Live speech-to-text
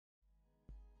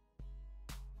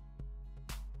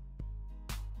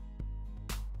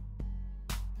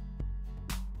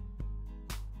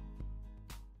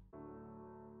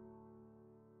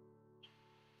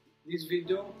This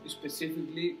video is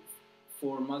specifically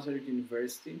for Masaryk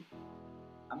University.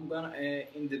 I'm gonna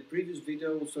in the previous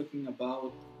video I was talking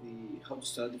about the how to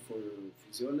study for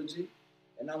physiology,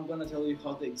 and I'm gonna tell you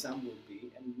how the exam will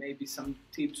be and maybe some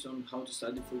tips on how to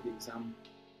study for the exam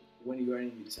when you are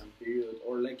in the exam period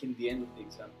or like in the end of the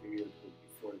exam period or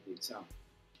before the exam.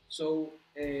 So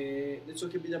let's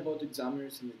talk a bit about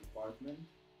examiners in the department.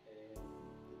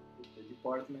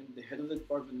 The head of the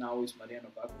department now is Maria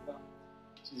Novakova.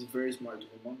 She's a very smart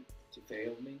woman. She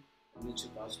failed me and then she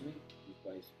passed me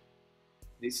twice.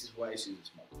 This is why she's a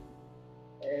smart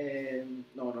woman.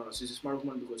 No, she's a smart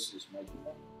woman because she's a smart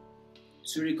woman.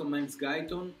 She recommends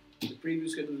Guyton. The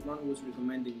previous head of the department was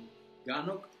recommending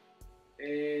Ganok.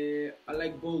 I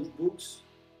like both books.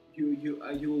 You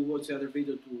will watch the other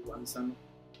video to understand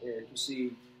to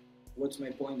see what's my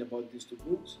point about these two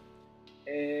books.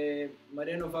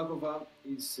 Maria Novakova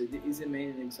is the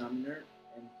main examiner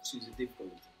and she's a difficult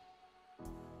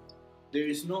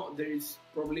examiner. There is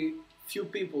probably few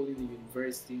people in the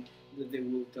university that they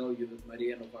will tell you that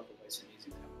Maria Novakova is an easy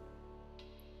examiner.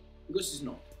 Because she's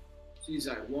not.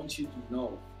 I want you to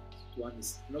know, to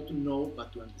understand, not to know,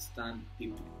 but to understand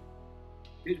deeply.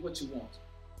 This is what you want.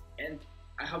 And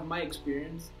I have my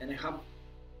experience, and I have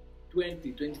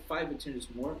 20, 25 experience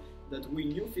more, that we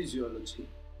knew physiology,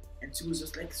 and she was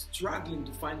just like struggling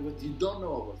to find what you don't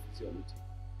know about physiology.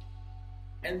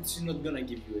 And she's not gonna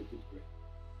give you a good grade.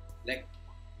 Like,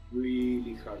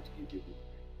 really hard to give you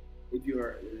a good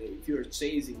grade. If you're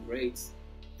chasing grades,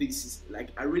 this is like,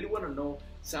 I really want to know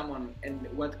someone and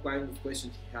what kind of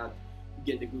questions he had to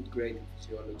get a good grade in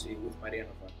physiology with Maria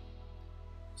Novakova.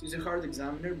 She's a hard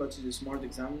examiner, but she's a smart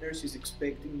examiner. She's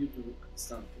expecting you to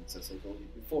understand things, as I told you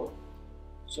before.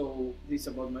 So this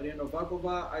about Maria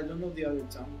Novakova. I don't know the other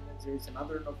examiners. There is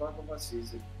another Novakova.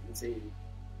 She's, let's say,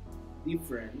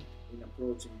 different in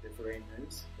approaching the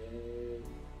foreigners.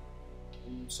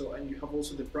 And you have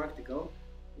also the practical.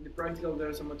 In the practical, there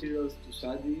are some materials to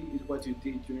study. Is what you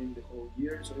did during the whole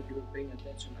year. So if you're paying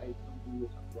attention, I don't think you will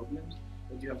have problems.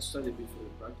 But you have to study before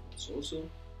the practicals also.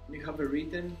 And you have a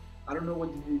written. I don't know what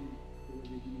you did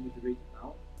with the written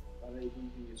now, but I don't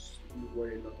think you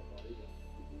worry a lot about it.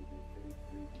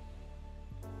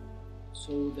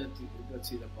 So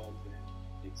that's it about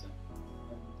the exam.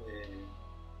 And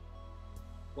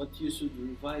what you should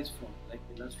revise from, like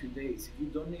the last few days. If you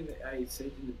don't even, I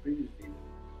said in the previous video,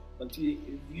 but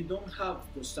if you don't have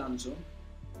Costanzo,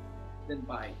 then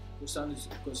buy it.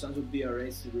 Costanzo BRS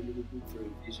is a really good book for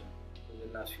revision for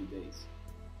the last few days.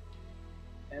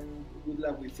 And good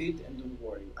luck with it, and don't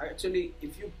worry. Actually,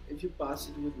 if you pass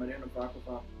it with Maria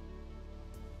Novakova,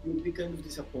 you'll be kind of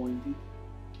disappointed.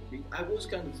 I was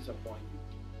kind of disappointed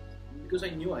because I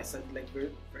knew I studied like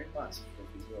very much for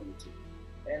physiology,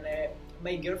 and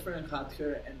my girlfriend had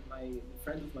her, and the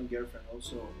friend of my girlfriend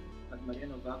also had Maria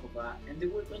Novakova, and they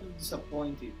were kind of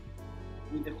disappointed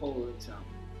with the whole exam.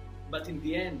 But in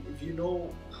the end, if you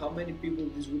know how many people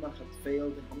this woman had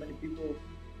failed and how many people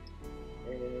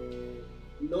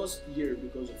lost year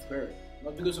because of her,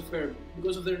 not because of her,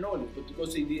 because of their knowledge, but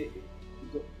because they did.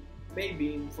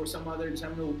 Maybe for some other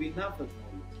examiner will be enough of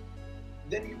knowledge.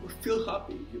 Then you feel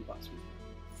happy if you pass with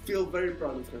her. Feel very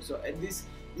proud of her. So, and this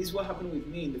is what happened with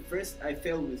me. In the first, I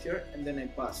failed with her, and then I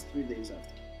passed 3 days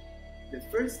after. The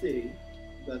first day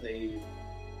that I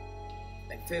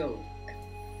failed,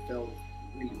 I felt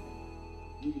really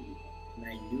bad, and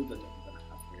I knew that I'm gonna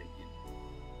have her again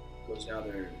because the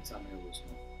other examiner was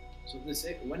not. So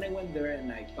when I went there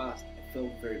and I passed, I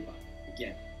felt very bad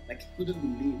again. Like I couldn't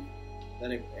believe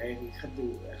that I had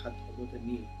got an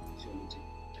E in physiology.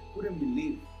 I couldn't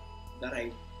believe that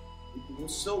it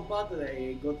was so bad that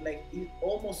I got like, it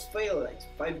almost failed, like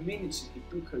 5 minutes it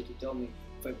took her to tell me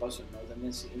if I passed or not, and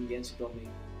then in the end she told me,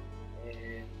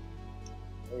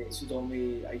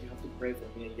 you have to pray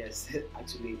for me. Yes,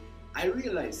 actually, I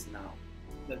realize now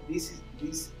that this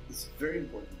is very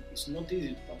important. It's not easy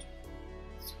to pass.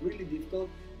 It's really difficult,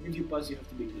 and if you pass, you have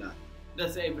to be glad.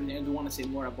 That's everything. I don't want to say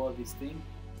more about this thing.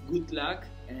 Good luck,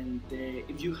 and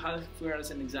if you have to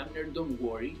as an examiner, don't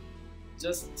worry.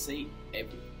 Just say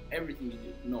everything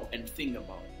you know, and think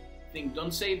about it.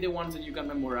 Don't say the ones that you can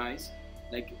memorize.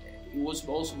 Like it was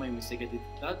also my mistake. I did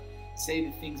that. Say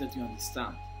the things that you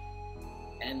understand,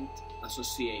 and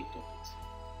associate topics.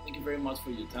 Thank you very much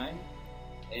for your time.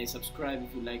 Subscribe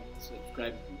if you like.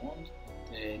 Subscribe if you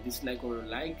want. Dislike or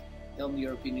like. Tell me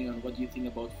your opinion on what you think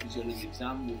about physiology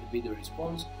exam with the video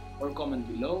response, or comment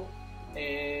below.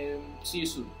 See you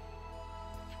soon.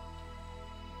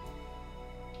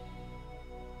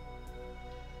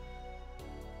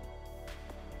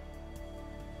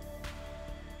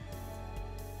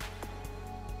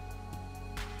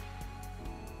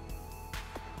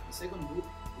 second book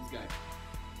is Gaiton.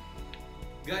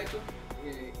 Gaiton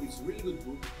is a really good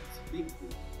book. It's a big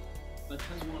book, but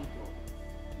has one problem.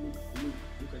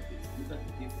 Look at this. Look at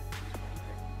the difference between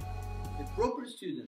the proper student